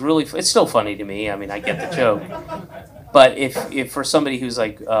it was really, it's still funny to me. I mean, I get the joke. But if for somebody who's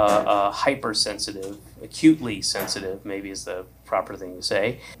like hypersensitive, acutely sensitive, maybe is the proper thing to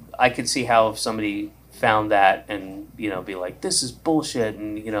say, I could see how if somebody found that and, you know, be like, this is bullshit,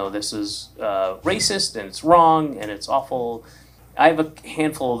 and, you know, this is racist, and it's wrong, and it's awful. I have a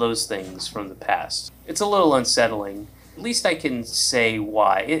handful of those things from the past. It's a little unsettling. At least I can say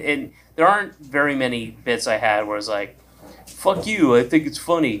why. And there aren't very many bits I had where it's like, fuck you, I think it's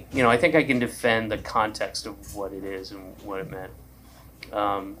funny. You know, I think I can defend the context of what it is and what it meant.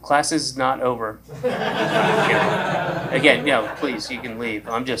 Class is not over. Again, you know, please, you can leave.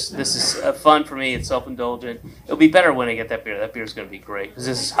 This is fun for me. It's self-indulgent. It'll be better when I get that beer. That beer's going to be great because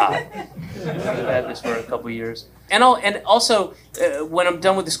this is hot. I've had this for a couple years. And also, when I'm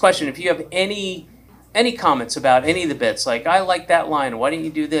done with this question, if you have any comments about any of the bits, like, I like that line, why didn't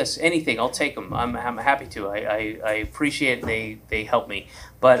you do this, anything, I'll take them. I'm happy to. I appreciate it. They help me.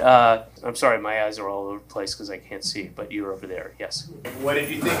 But I'm sorry, my eyes are all over the place because I can't see, but you're over there, yes. What did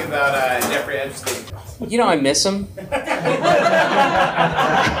you think about Jeffrey Epstein? You know, I miss him.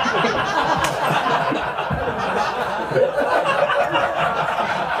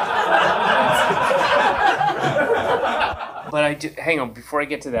 But hang on, before I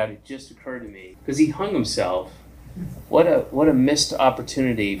get to that, it just occurred to me, because he hung himself. What a missed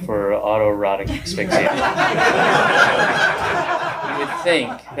opportunity for autoerotic asphyxiation. You would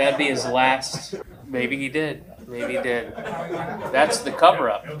think that'd be his last. Maybe he did. Maybe he did. That's the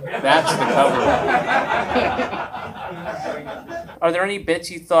cover-up. Are there any bits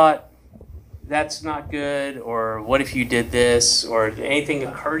you thought, that's not good, or what if you did this, or did anything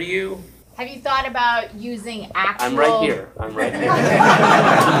occur to you? Have you thought about using actual... I'm right here.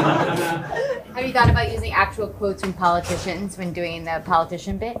 Have you thought about using actual quotes from politicians when doing the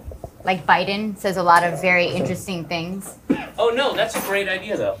politician bit? Like Biden says a lot of very interesting things. Oh, no, that's a great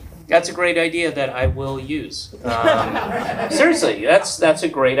idea, though. That's a great idea that I will use. Seriously, that's a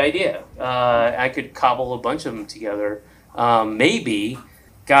great idea. I could cobble a bunch of them together. Maybe,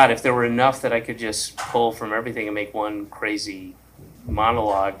 God, if there were enough that I could just pull from everything and make one crazy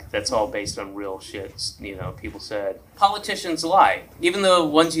monologue that's all based on real shit, you know, people said. Politicians lie, even the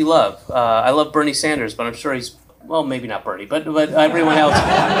ones you love. I love Bernie Sanders, but I'm sure he's, well, maybe not Bernie, but everyone else,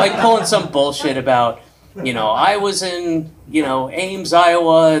 like pulling some bullshit about, you know, I was in, you know, Ames,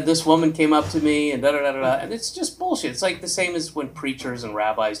 Iowa, this woman came up to me, and da-da-da-da-da, and it's just bullshit. It's like the same as when preachers and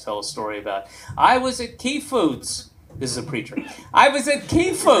rabbis tell a story about, I was at Key Foods. This is a preacher. I was at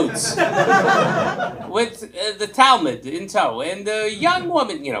Key Foods with the Talmud in tow, and the young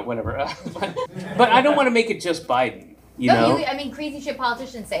woman, you know, whatever. But I don't want to make it just Biden, you know? I mean, crazy shit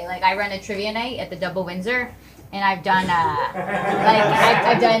politicians say. Like, I run a trivia night at the Double Windsor, and I've done,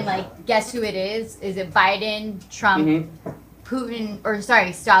 guess who it is? Is it Biden, Trump, Putin, or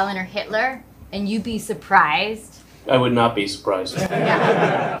sorry, Stalin or Hitler? And you'd be surprised. I would not be surprised.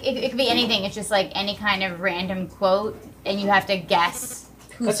 Yeah. It could be anything. It's just like any kind of random quote, and you have to guess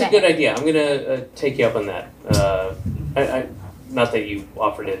who That's said a good it. idea. I'm going to take you up on that. Not that you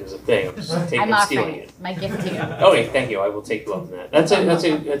offered it as a thing. I'm just stealing it. My gift to you. Okay, thank you. I will take you up on that.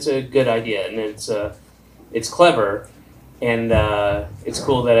 That's a good idea, and it's clever, and it's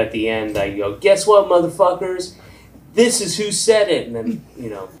cool that at the end I go, guess what, motherfuckers? This is who said it, and then, you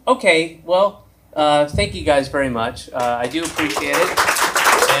know. Okay, well, thank you guys very much. I do appreciate it.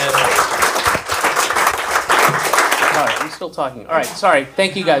 And all right, I'm still talking. All right, sorry.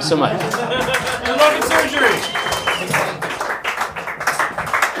 Thank you guys so much. Good luck in surgery.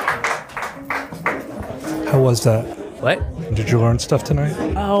 How was that? What? Did you learn stuff tonight?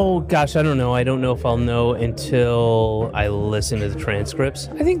 Oh, gosh, I don't know. I don't know if I'll know until I listen to the transcripts.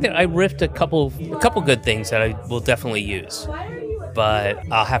 I think that I riffed a couple good things that I will definitely use, but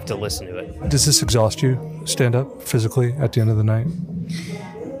I'll have to listen to it. Does this exhaust you, stand up, physically, at the end of the night?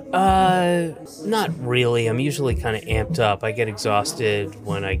 Not really. I'm usually kind of amped up. I get exhausted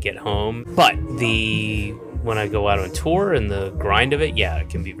when I get home. But when I go out on tour and the grind of it, yeah, it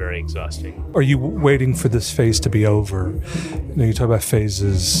can be very exhausting. Are you waiting for this phase to be over? You talk about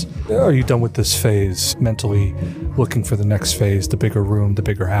phases. Are you done with this phase, mentally looking for the next phase, the bigger room, the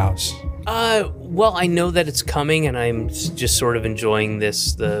bigger house? Well, I know that it's coming, and I'm just sort of enjoying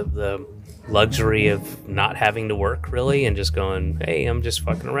the luxury of not having to work, really, and just going, hey, I'm just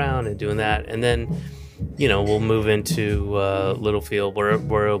fucking around and doing that. And then, we'll move into Littlefield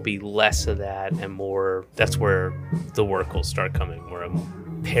where it'll be less of that and more, that's where the work will start coming, where I'll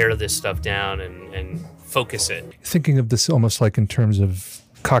pare this stuff down and focus it. Thinking of this almost like in terms of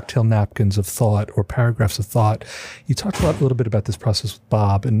cocktail napkins of thought or paragraphs of thought. You talked a little bit about this process with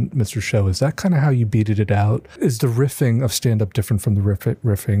Bob and Mr. Show. Is that kind of how you beated it out? Is the riffing of stand-up different from the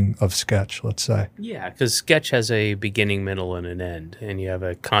riffing of sketch, let's say? Yeah, because sketch has a beginning, middle, and an end, and you have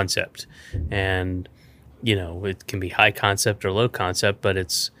a concept. And, it can be high concept or low concept, but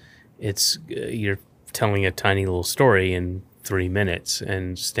it's you're telling a tiny little story in 3 minutes,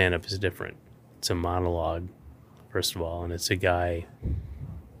 and stand-up is different. It's a monologue, first of all, and it's a guy...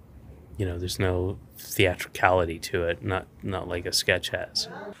 there's no theatricality to it, not like a sketch has.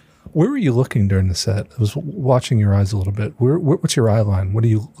 Where were you looking during the set? I was watching your eyes a little bit. What's your eye line? What are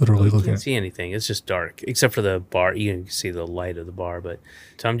you literally looking at? You can't see anything. It's just dark, except for the bar. You can see the light of the bar,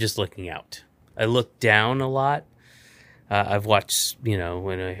 so I'm just looking out. I look down a lot. I've watched,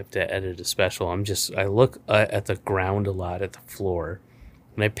 when I have to edit a special, I look at the ground a lot, at the floor,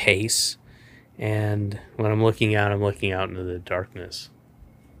 and I pace. And when I'm looking out into the darkness.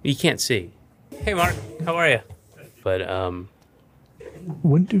 You can't see. Hey, Mark, how are you? But,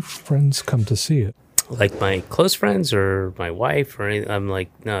 when do friends come to see it? Like my close friends or my wife or anything? I'm like,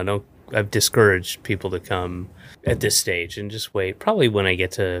 no, I've discouraged people to come at this stage and just wait. Probably when I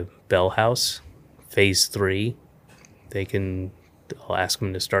get to Bell House, phase 3, I'll ask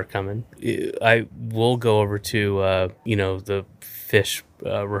them to start coming. I will go over to, the Fish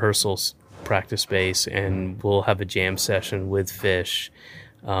rehearsals practice space, and we'll have a jam session with Fish.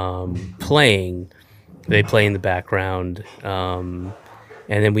 Playing, they play in the background, and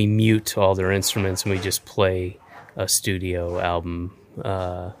then we mute all their instruments and we just play a studio album,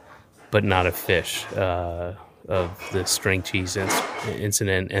 but not a Fish, of the String Cheese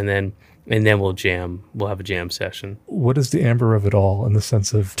incident, and then we'll jam. We'll have a jam session. What is the amber of it all, in the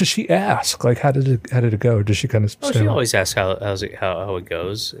sense of, does she ask, like, how did it go? Or does she kind of say, she always asks how it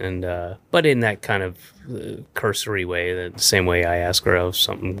goes, and but in that kind of cursory way, the same way I ask her how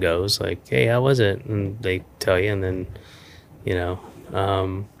something goes, like, hey, how was it? And they tell you, and then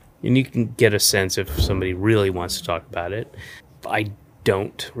and you can get a sense if somebody really wants to talk about it. I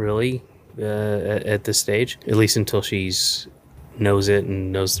don't really at this stage, at least until she's knows it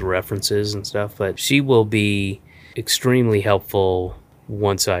and knows the references and stuff, but she will be extremely helpful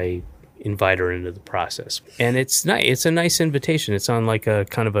once I invite her into the process. And it's nice. It's a nice invitation. It's on like a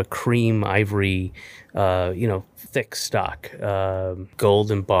kind of a cream ivory, thick stock,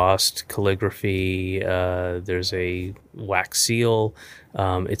 gold embossed calligraphy. There's a wax seal.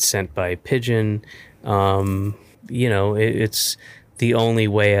 It's sent by pigeon. It's the only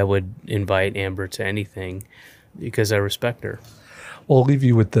way I would invite Amber to anything, because I respect her. Well, I'll leave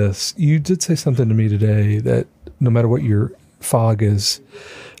you with this. You did say something to me today that no matter what your fog is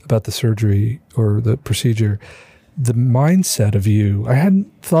about the surgery or the procedure, the mindset of you, I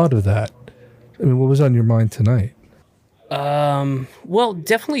hadn't thought of that. I mean, what was on your mind tonight? Well,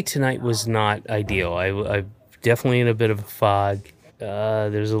 definitely tonight was not ideal. I definitely in a bit of a fog.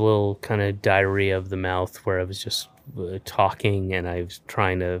 There's a little kind of diarrhea of the mouth where I was just talking and I was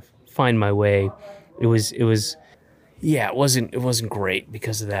trying to find my way. It wasn't great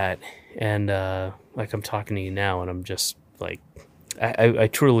because of that. And like I'm talking to you now, and I'm just like, I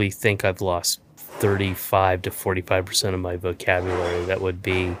truly think I've lost 35 to 45% of my vocabulary that would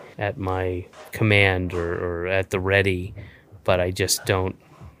be at my command or at the ready, but I just don't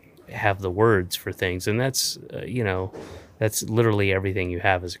have the words for things. And that's, that's literally everything you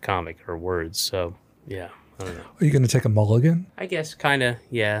have as a comic are words. So, yeah, I don't know. Are you going to take a mulligan? I guess, kind of,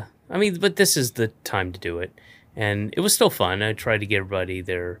 yeah. I mean, but this is the time to do it. And it was still fun. I tried to give everybody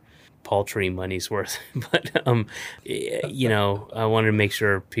their paltry money's worth. But, I wanted to make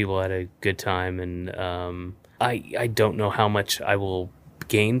sure people had a good time. And I don't know how much I will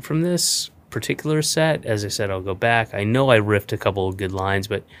gain from this particular set. As I said, I'll go back. I know I riffed a couple of good lines,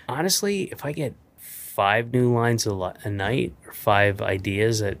 but honestly, if I get 5 new lines a night or 5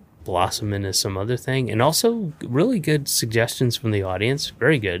 ideas that blossom into some other thing, and also really good suggestions from the audience,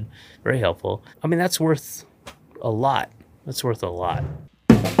 very good, very helpful. I mean, that's worth a lot. That's worth a lot.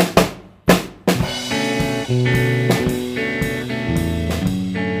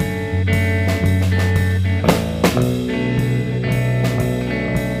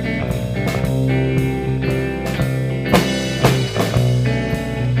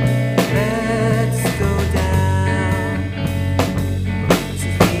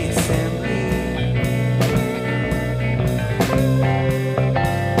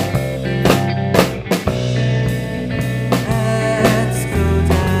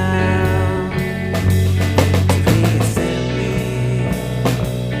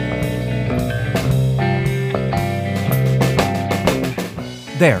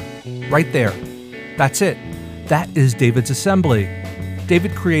 There, right there. That's it. That is David's assembly.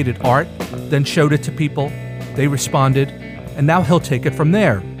 David created art, then showed it to people. They responded, and now he'll take it from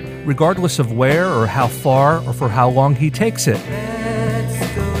there, regardless of where or how far or for how long he takes it.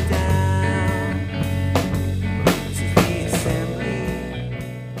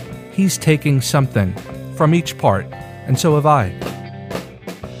 He's taking something from each part, and so have I.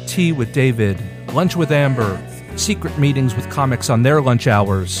 Tea with David, lunch with Amber, secret meetings with comics on their lunch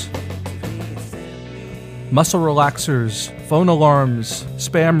hours, muscle relaxers, phone alarms,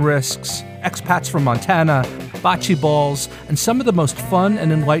 spam risks, expats from Montana, bocce balls, and some of the most fun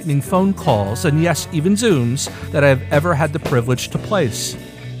and enlightening phone calls, and yes, even Zooms, that I have ever had the privilege to place.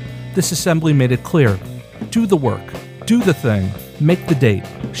 This assembly made it clear. Do the work, do the thing, make the date,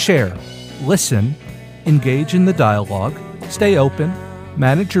 share, listen, engage in the dialogue, stay open,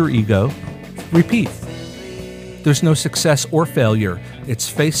 manage your ego, repeat. There's no success or failure. It's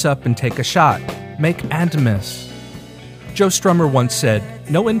face up and take a shot. Make and miss. Joe Strummer once said,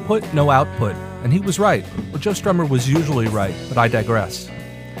 "No input, no output." And he was right. Well, Joe Strummer was usually right, but I digress.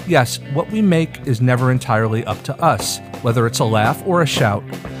 Yes, what we make is never entirely up to us, whether it's a laugh or a shout.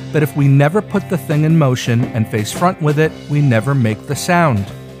 But if we never put the thing in motion and face front with it, we never make the sound.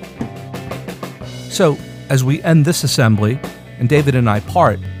 So, as we end this assembly, and David and I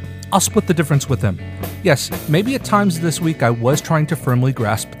part, I'll split the difference with him. Yes, maybe at times this week I was trying to firmly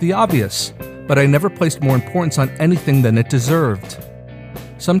grasp the obvious, but I never placed more importance on anything than it deserved.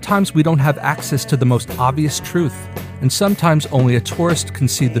 Sometimes we don't have access to the most obvious truth, and sometimes only a tourist can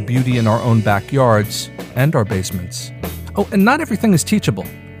see the beauty in our own backyards and our basements. Oh, and not everything is teachable.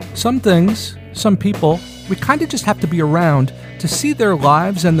 Some things, some people, we kind of just have to be around to see their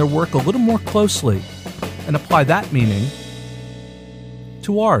lives and their work a little more closely, and apply that meaning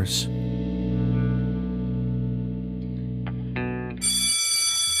to ours.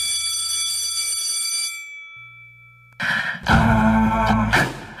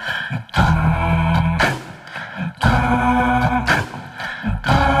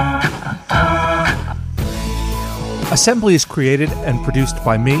 Assembly is created and produced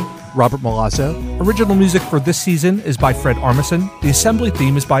by me, Robert Milazzo. Original music for this season is by Fred Armisen. The Assembly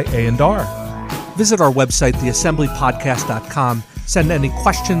theme is by A&R. Visit our website, theassemblypodcast.com. Send any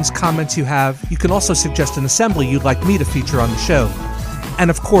questions, comments you have. You can also suggest an assembly you'd like me to feature on the show. And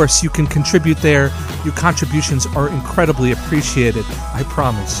of course, you can contribute there. Your contributions are incredibly appreciated, I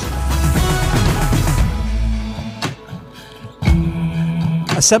promise.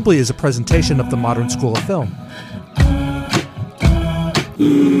 Assembly is a presentation of the Modern School of Film.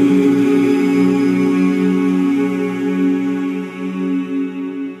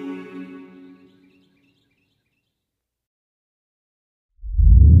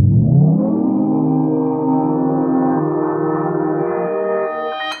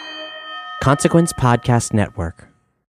 Consequence Podcast Network.